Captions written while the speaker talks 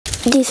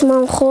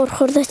جسمم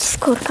خورده چیز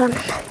کار کنم.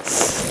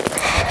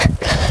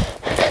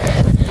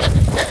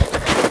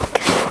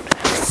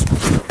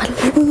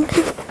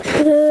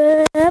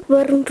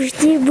 برم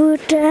پشتی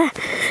بوده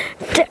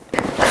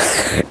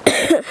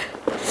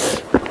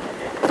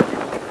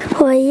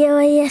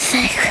وایه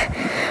سایک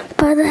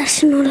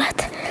پدرشون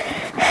اولاد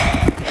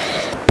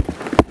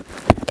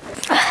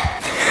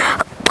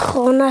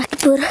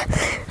خانک بر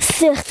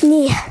سخت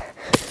نیه.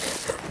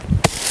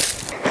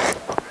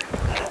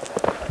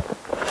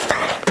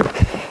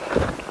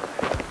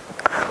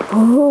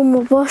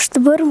 ما باشت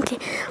برم که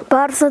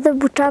برزاده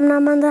بوتم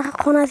نمانده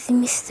خانه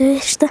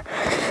زیمیستوشته.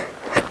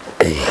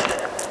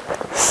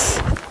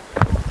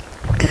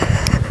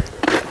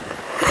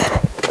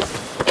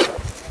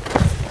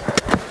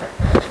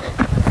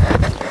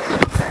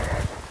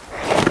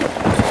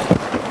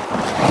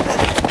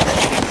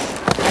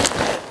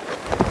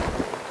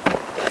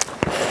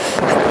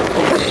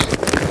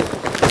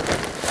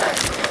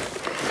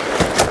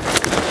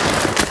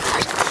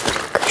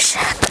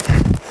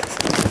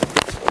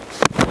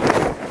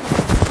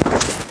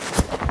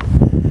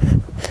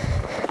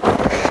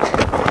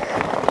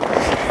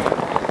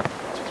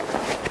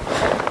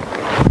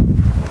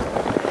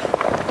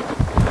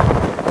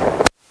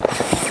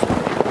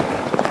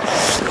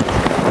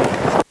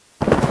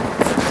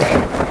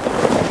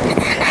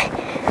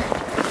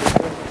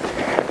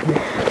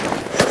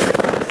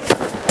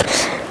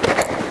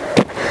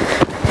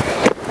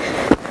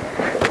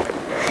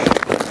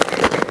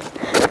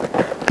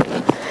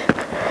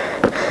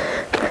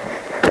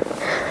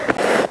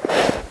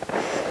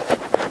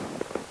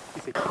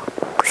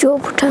 کجا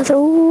بوده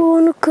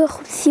اونو که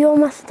خود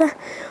سیام است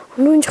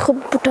اونجا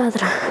خوب بوده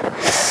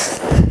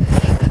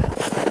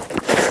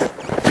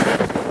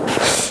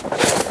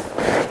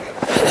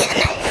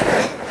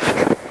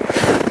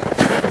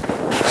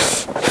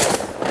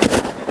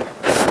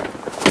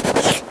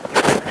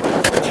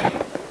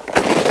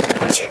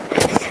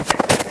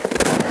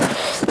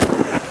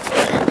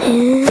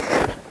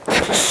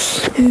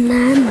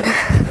نه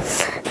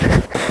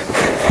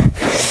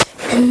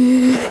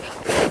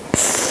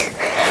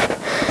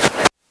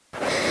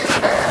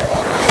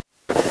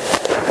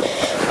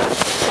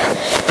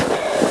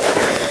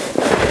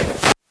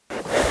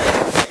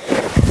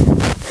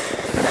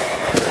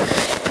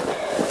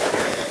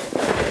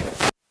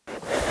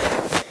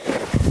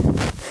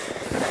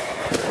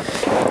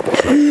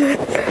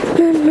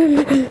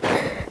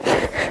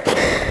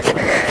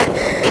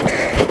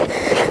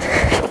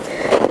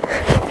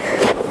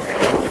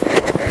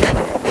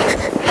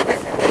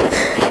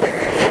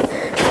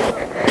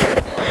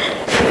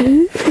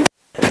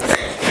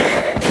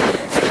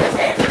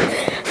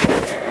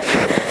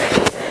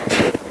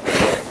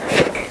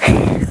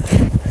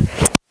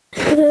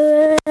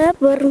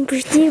برم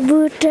پشتی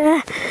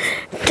بوده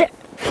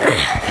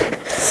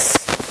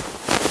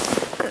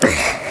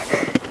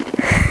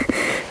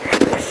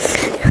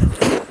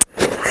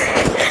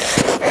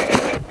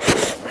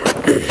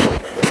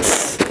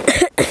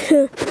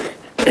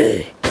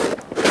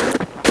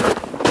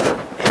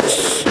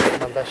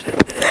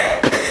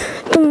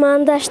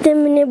من داشته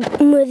من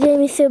موزه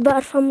میشه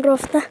برفم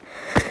رفته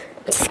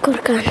چیکار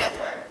کنم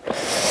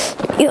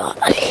یا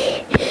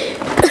علی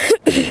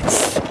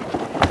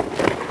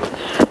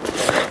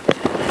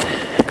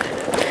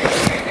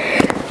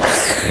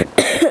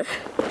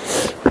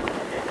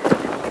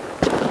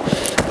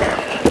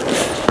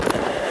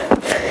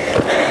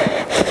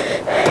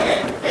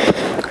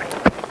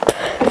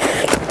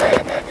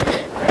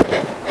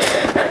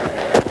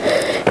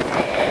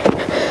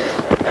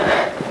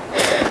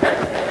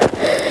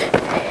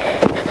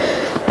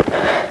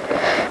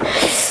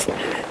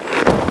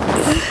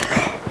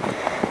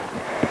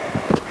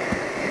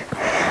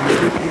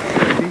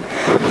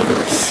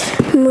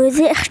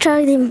موزه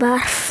اختراردیم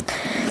برف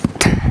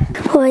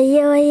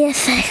وایه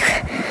سایک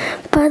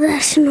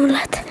پدرشون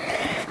اولاد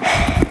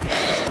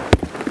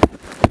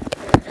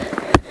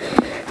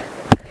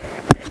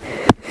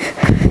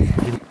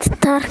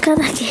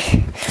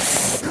کودکی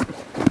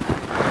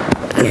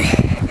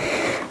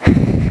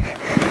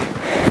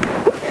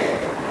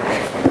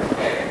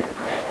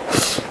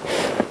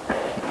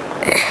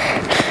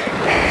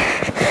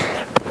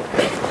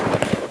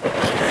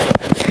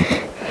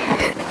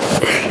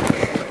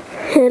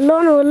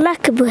الان والله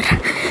كبر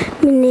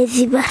من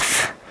ذي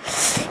برف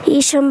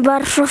يشم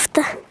برف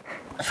رفته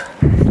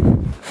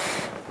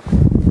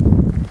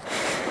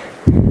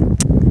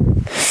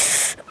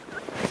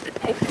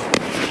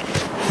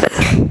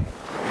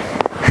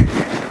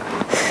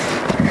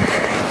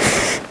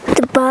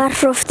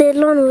برف رفته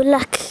الان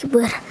والله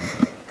كبر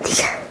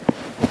دیگه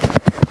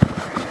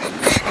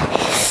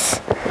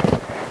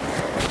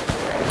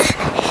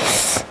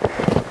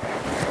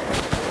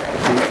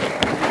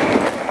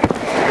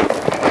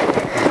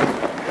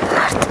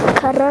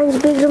رنج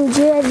بگم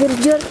جای ازل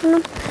جور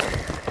کنم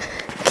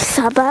که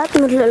سبت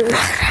ملل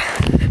نخره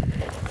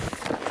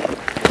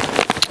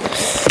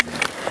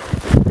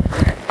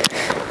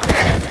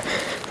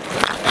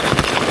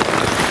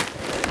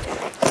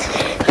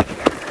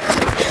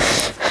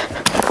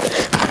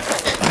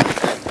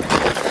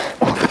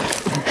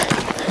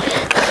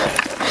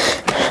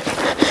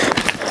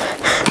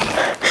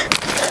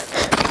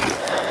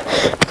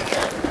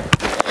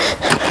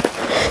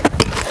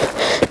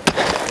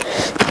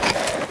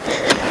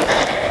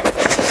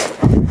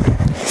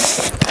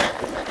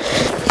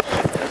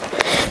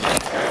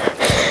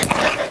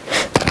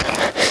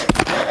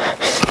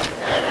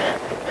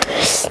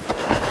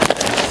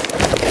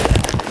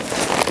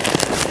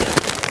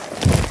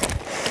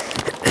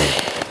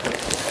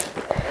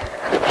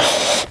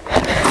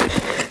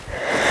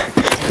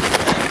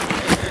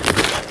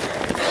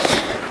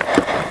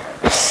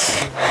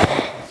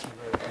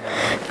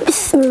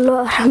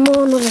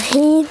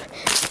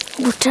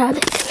بوچه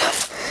بکنم.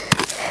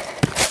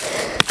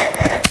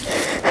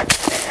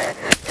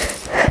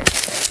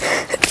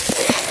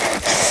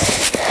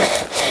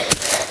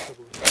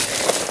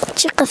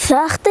 چقدر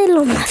سخته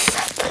لامصب.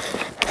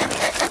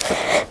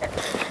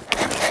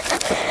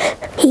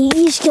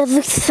 هیچ که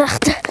از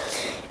سخته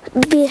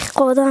بیخ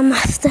قدم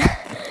است.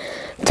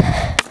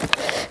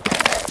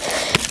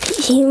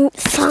 این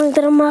سنگ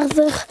در مغز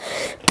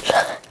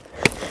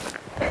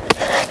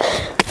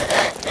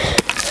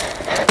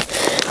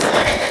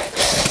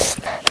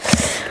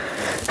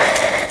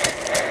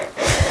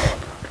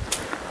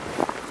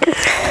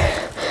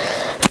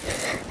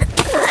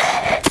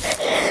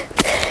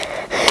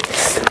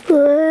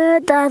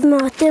داد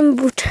ماتم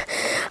بود.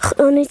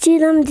 اونی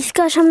چیدم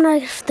دیسکاش هم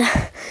نگرفته.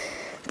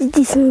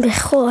 دیدیم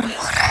بخور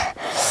مخوره.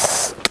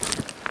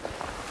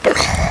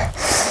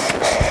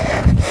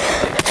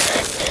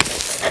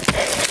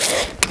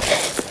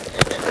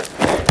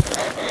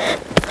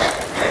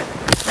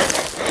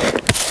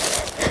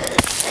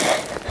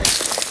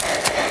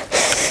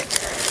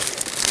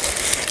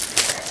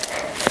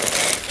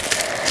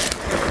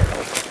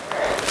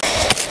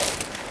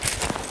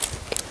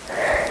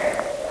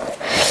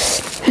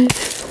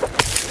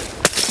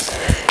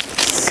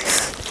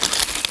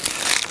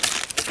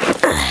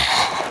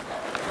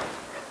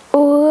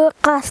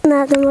 قصد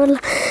ندم ولی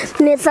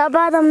نیزه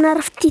بعدم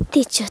نرفتی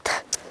تیت شد.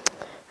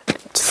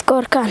 چیز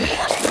کار کنم ولی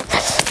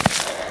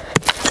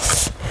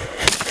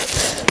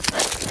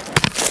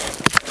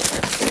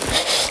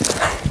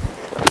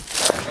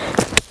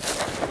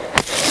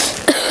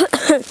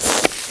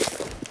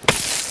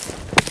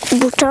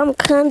بوتام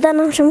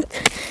کندنم شم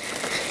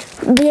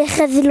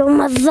بیخزی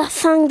لامزه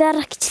سنگ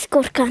داره که چیز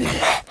کار کنم.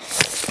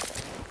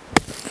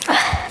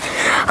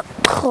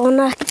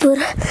 خانه که بر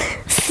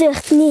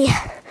سخت نیه.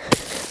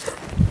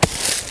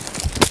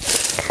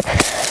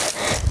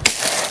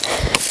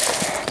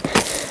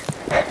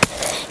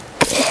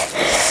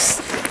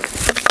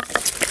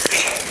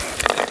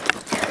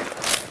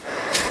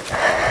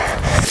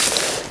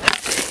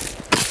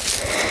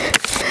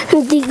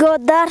 دیگه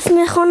درس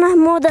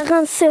میخونم ما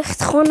دقیقا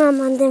سخت خونه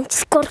مندیم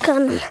چیز کار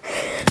کنم.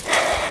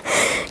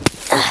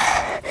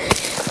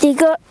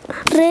 دیگه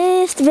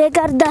ریست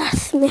بگر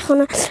درس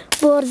میخونم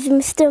بارزی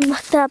مثل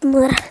مکتب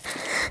مره.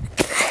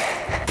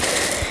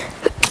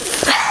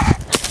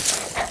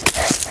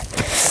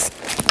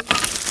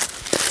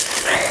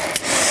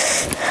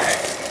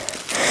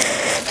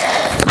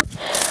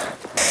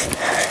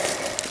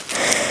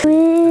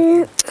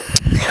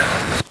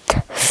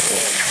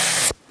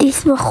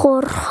 دیسم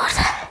خور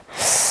خورده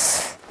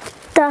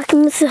تاکی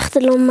مسخت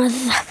لامزه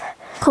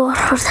خور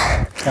خورده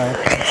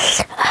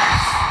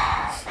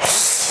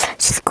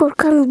چیز کار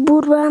کنم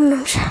بور برم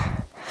نمشه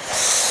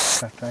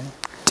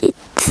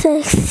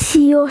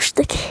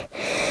سیاشته که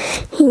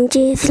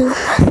اینجا ایز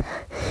لامزه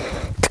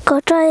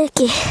تکاچایه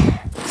که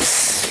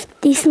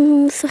دیسم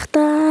مسخته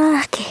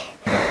که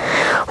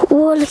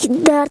ولی که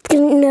درد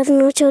کنی از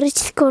ناچاری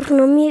چیز کار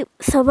کنم می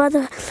سباد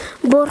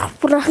برخ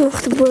پرخ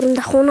نخت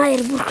برنده خونه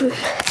ایر بر کنم.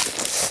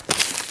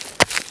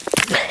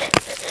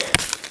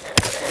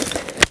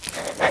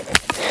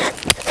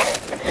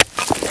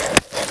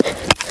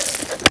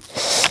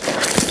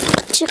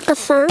 چقدر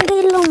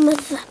سنگی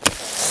لامزه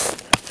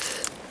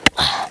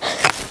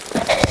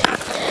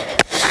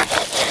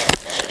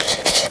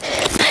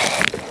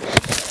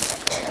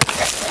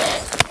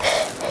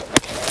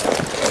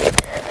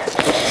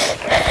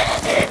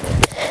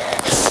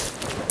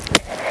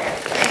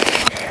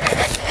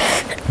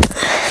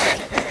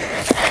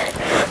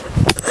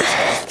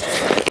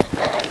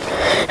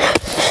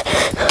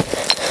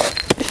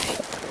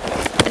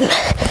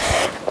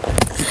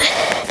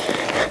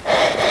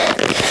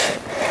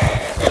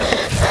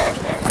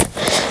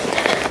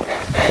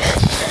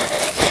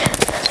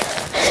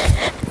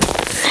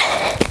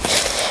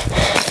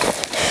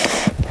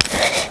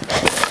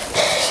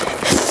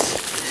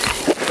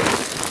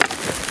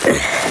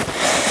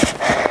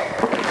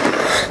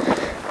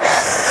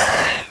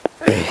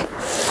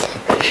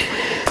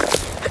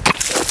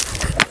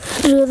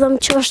روزم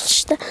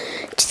چاشت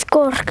چیز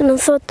کار کنم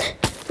ساعت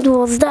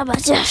 12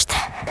 بجه شده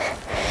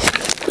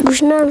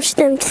گوشنام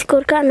شدم چیز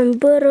کار کنم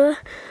برو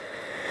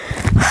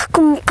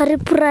کم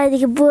قریب پرای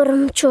دیگه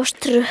برم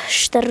چاشت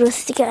رشته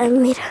راستی که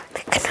میرم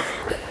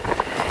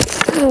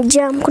بکنم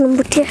جمع کنم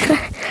بطیخه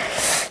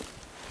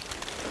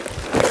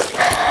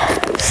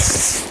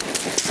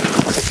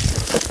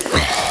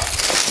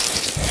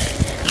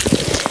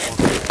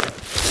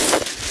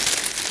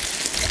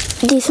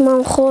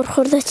دیسمم خور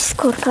خورده چیز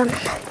کار کنم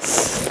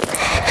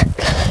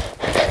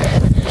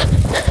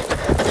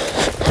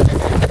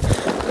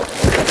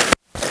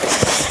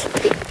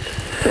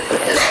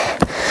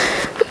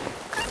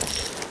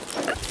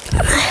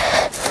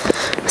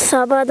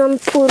سبادم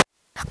پور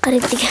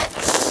قریب دیگه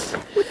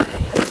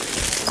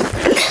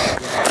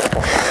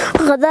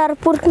غدار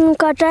پور کنم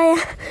کاتای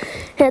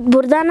هد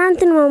بردن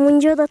انتن ما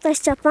منجو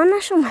داتش چپان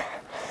نشم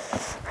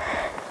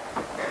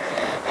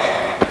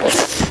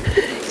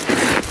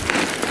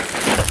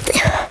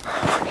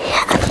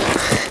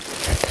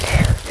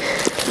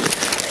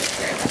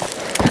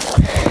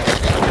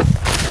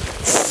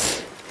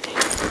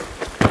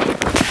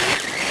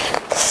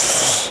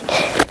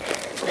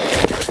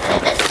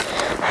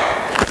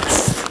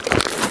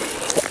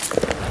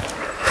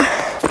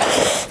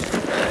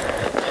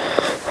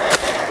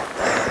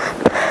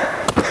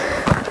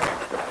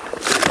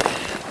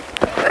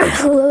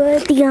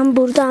هم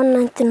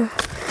بردن نکنم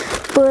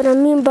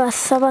برمیم با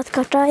سبت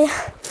کتای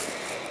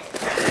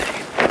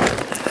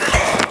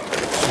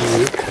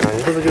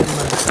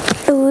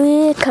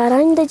وی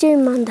کارهای دا جای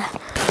مانده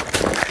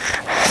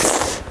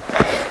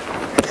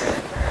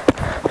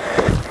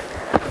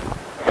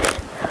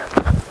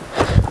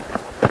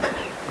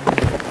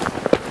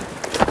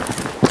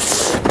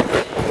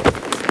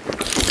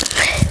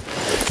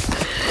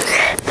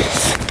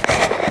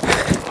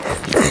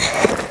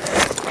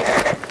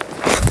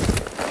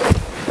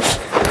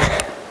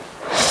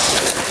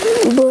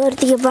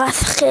دیگه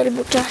بس خیلی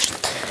بودشت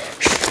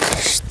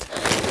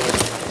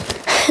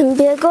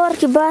بیگار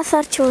که بس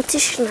هر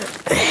چوتیش نه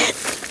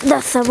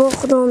دست با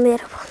خودم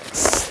میره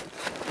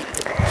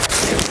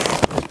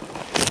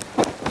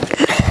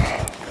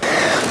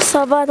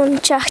سابادم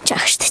چخ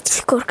شده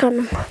چی کار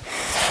کنم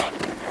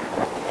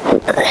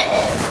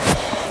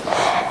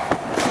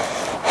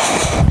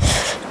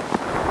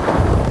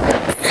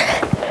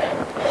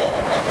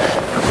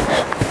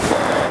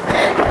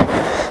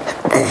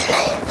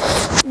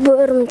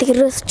برم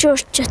دیگه رس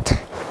جوش شد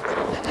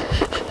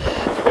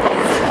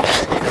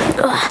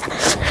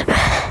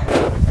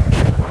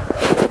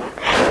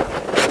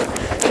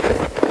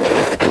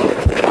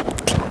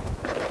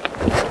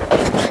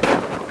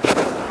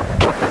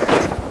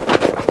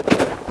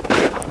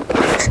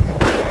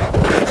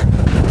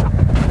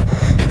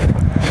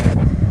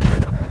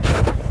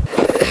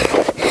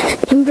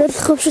امروز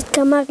خوب شد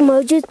کمک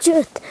موجود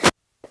شد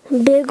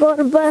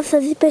بیگار بس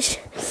ازی پیش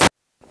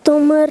تو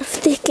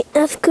مرفتی که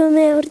از که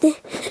میوردی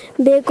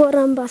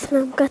بیگارم بس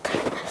نمکت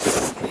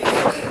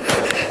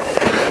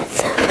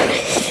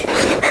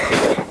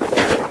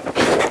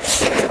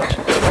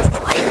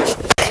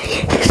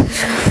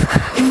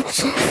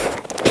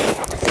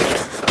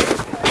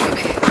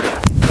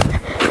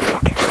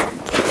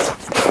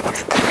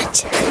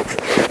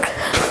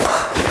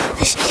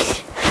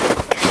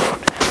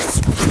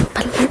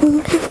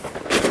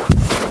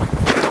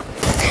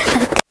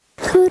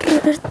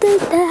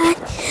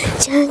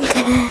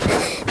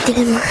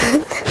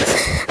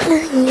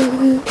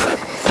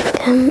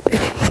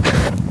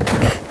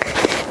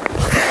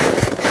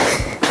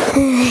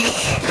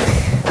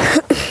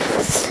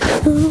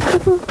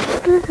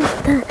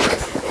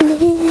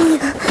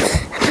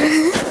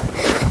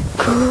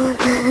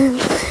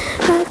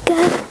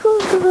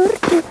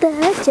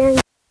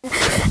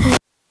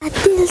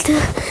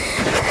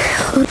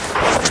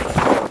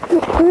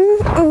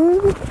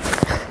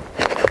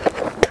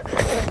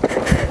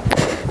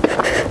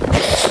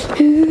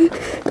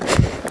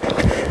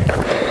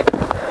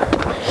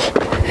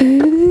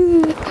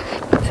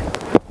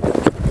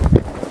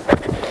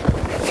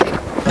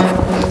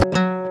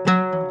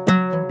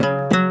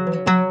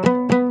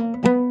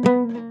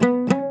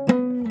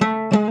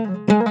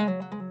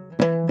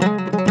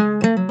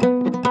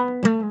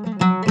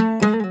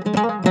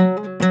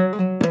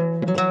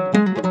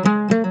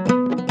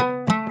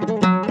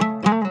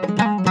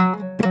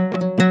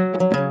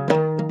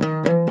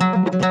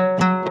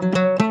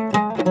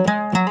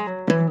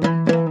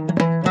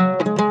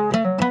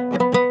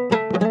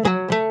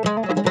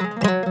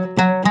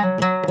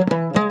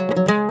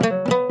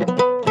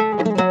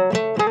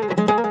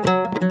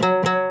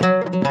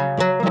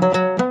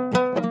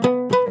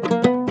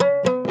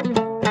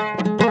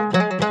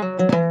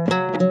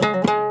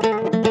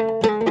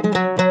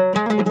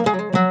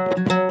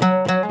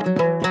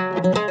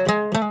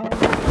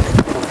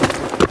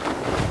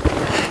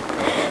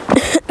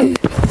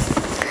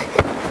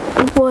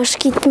باش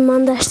که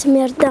من داشتم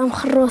میردم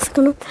خراس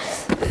کنم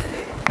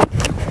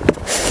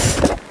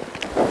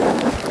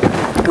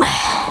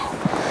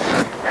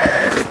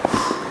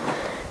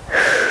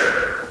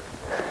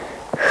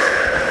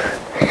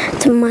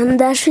تو من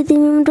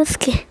داشتیم امروز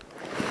که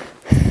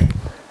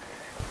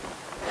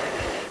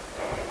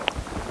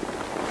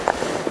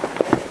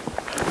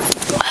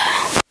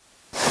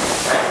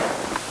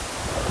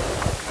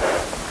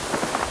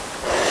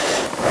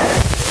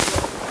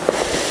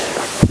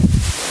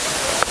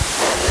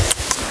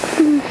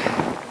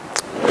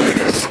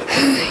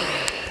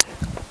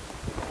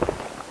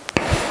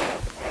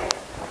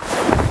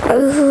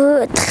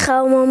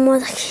تخاوم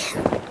مادك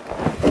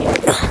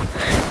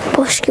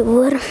باش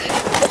كبر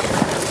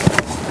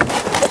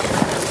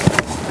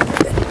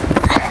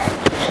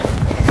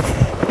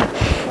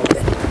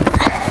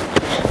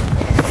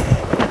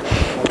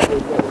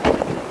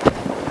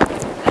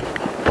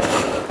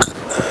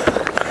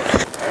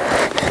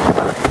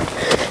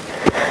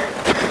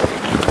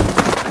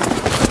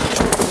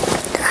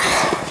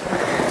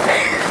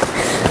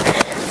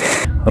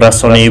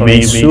رسانه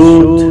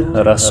بهسود،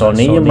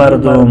 رسانه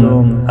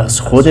مردم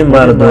از خود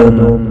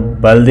مردم،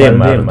 بلده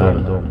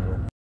مردم.